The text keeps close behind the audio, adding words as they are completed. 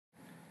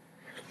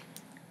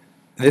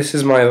This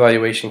is my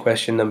evaluation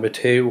question number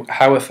 2.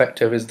 How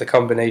effective is the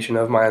combination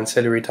of my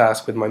ancillary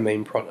task with my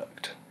main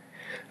product?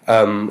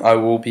 I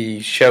will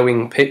be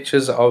showing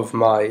pictures of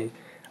my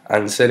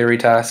ancillary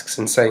tasks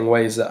and saying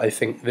ways that I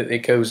think that it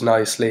goes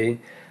nicely,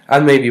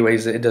 and maybe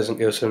ways that it doesn't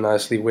go so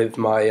nicely with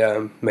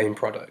my main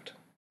product.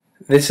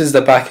 This is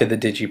the back of the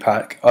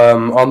digipack.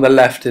 On the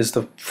left is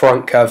the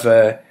front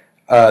cover,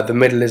 the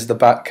middle is the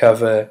back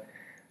cover,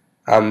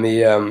 and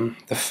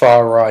the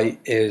far right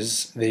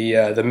is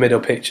the middle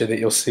picture that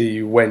you'll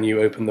see when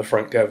you open the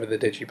front cover of the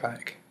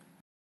digipack.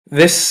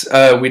 This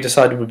we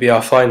decided would be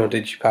our final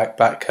digipack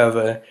back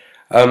cover.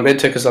 It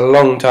took us a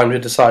long time to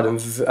decide on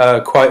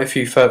quite a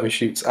few photo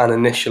shoots and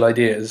initial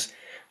ideas,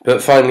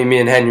 but finally me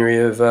and Henry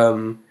have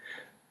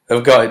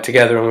got it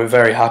together and we're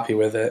very happy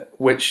with it,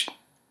 which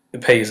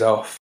pays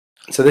off.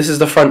 So this is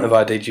the front of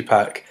our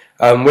digipack.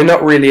 We're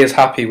not really as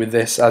happy with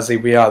this as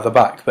we are the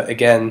back, but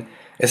again,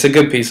 it's a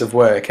good piece of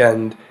work,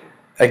 and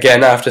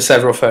again, after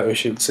several photo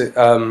shoots,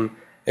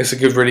 it's a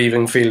good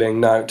relieving feeling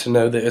now to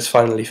know that it's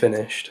finally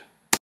finished.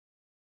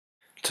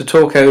 To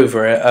talk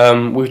over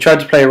it, we've tried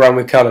to play around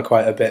with colour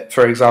quite a bit.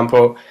 For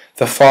example,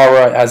 the far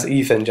right has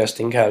Ethan just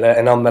in colour,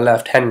 and on the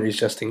left Henry's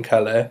just in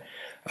colour.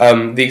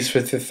 These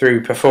were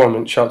through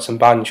performance shots and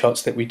band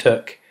shots that we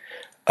took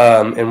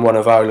in one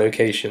of our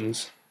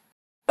locations.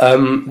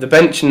 The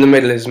bench in the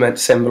middle is meant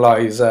to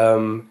symbolise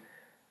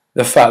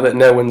the fact that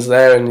no one's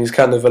there and he's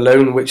kind of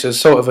alone, which is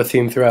sort of a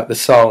theme throughout the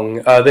song.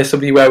 This will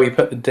be where we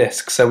put the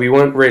disc, so we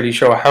weren't really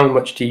sure how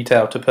much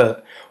detail to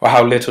put or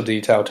how little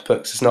detail to put,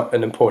 because it's not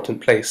an important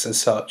place as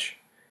such.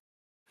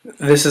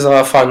 This is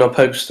our final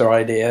poster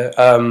idea.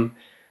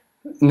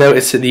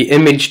 Notice that the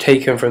image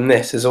taken from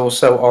this is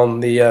also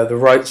on the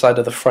right side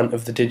of the front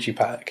of the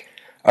digipack.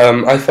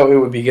 I thought it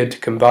would be good to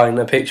combine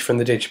a picture from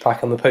the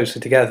digipack and the poster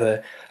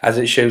together, as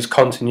it shows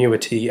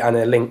continuity and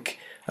a link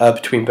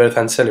between both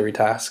ancillary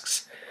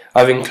tasks.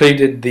 I've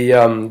included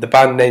the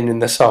band name in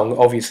the song,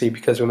 obviously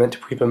because we're meant to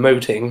be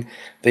promoting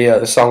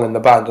the song and the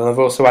band, and I've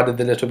also added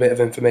the little bit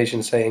of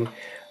information saying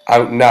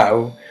 "out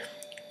now,"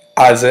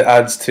 as it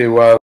adds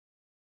to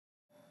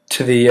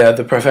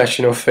the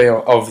professional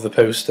feel of the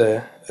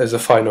poster as a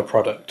final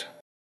product.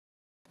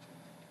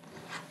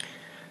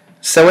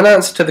 So in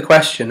answer to the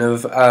question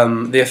of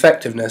the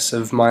effectiveness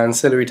of my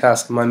ancillary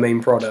task and my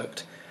main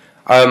product,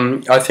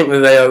 I think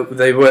that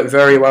they work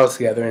very well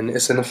together and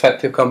it's an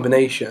effective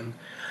combination.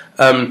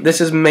 This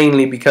is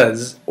mainly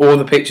because all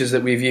the pictures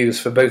that we've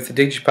used for both the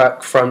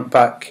digipack, front,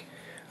 back,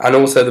 and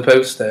also the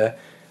poster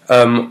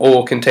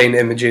all contain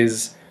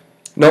images,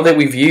 not that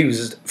we've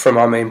used from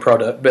our main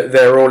product, but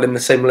they're all in the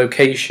same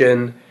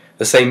location,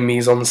 the same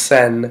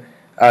mise-en-scène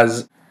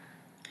as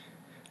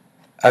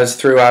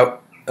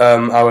throughout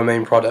our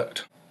main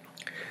product.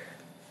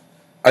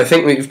 I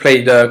think we've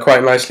played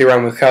quite nicely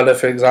around with colour.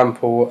 For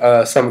example,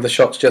 some of the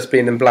shots just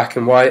being in black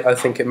and white, I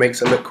think it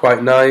makes it look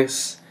quite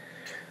nice.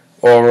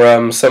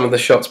 Or some of the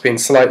shots being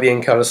slightly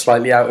in colour,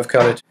 slightly out of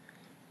colour,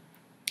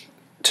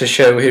 to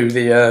show who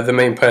the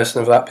main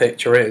person of that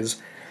picture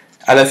is.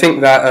 And I think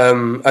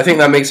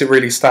that makes it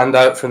really stand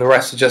out from the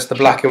rest of just the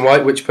black and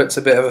white, which puts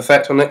a bit of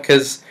effect on it.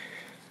 Because,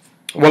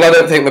 well, I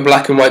don't think the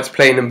black and white's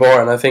plain and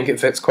boring. I think it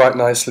fits quite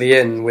nicely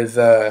in with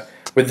the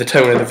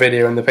tone of the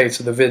video and the pace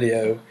of the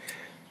video.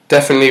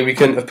 Definitely, we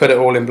couldn't have put it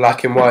all in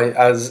black and white,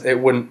 as it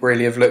wouldn't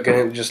really have looked good.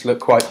 It would just look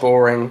quite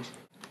boring.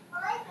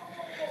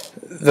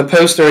 The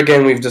poster,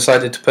 again, we've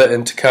decided to put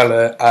into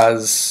colour,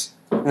 as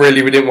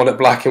really we didn't want it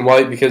black and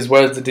white, because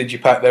whereas the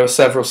digipack there were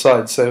several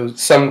sides, so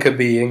some could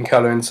be in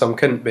colour and some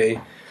couldn't be.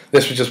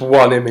 This was just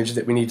one image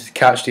that we needed to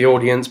catch the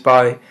audience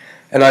by,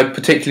 and I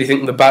particularly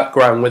think the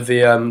background with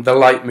the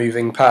light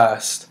moving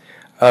past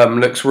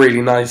looks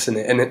really nice in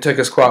it, and it took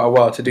us quite a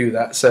while to do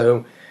that,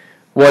 so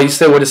while you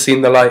still would have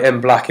seen the light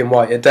in black and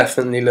white, it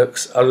definitely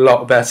looks a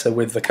lot better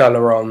with the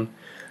colour on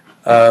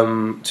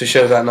to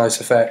show that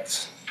nice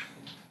effect.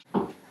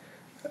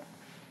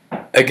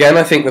 Again,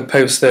 I think the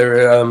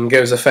poster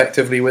goes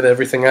effectively with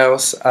everything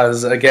else,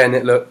 as again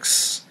it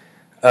looks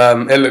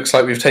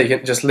like we've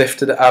just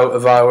lifted it out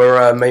of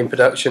our main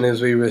production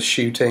as we were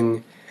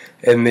shooting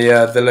in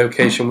the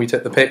location we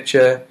took the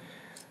picture.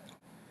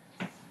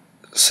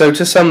 So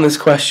to sum this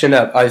question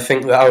up, I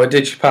think that our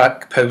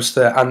digipack,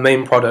 poster and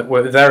main product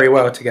work very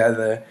well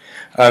together.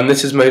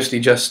 This is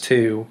mostly just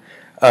to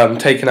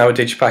taking our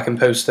digipack and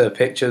poster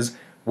pictures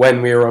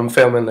when we were on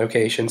filming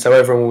location, so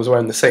everyone was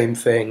wearing the same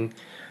thing.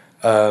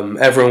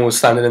 Everyone was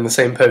standing in the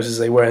same pose as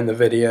they were in the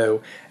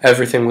video.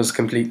 Everything was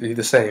completely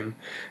the same.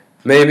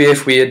 Maybe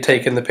if we had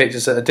taken the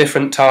pictures at a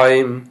different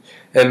time,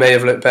 it may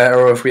have looked better,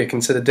 or if we had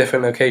considered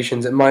different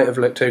locations, it might have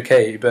looked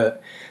okay,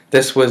 but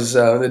this was,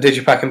 the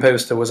digipack and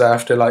poster was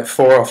after like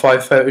 4 or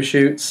 5 photo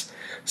shoots,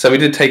 so we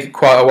did take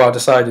quite a while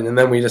deciding, and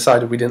then we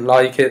decided we didn't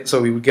like it,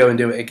 so we would go and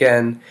do it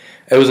again.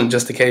 It wasn't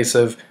just a case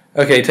of,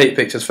 okay, take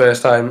pictures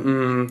first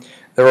time,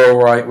 they're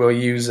alright, we'll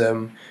use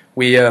them.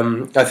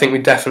 I think we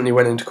definitely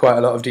went into quite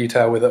a lot of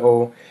detail with it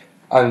all,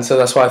 and so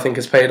that's why I think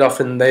it's paid off,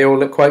 and they all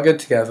look quite good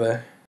together.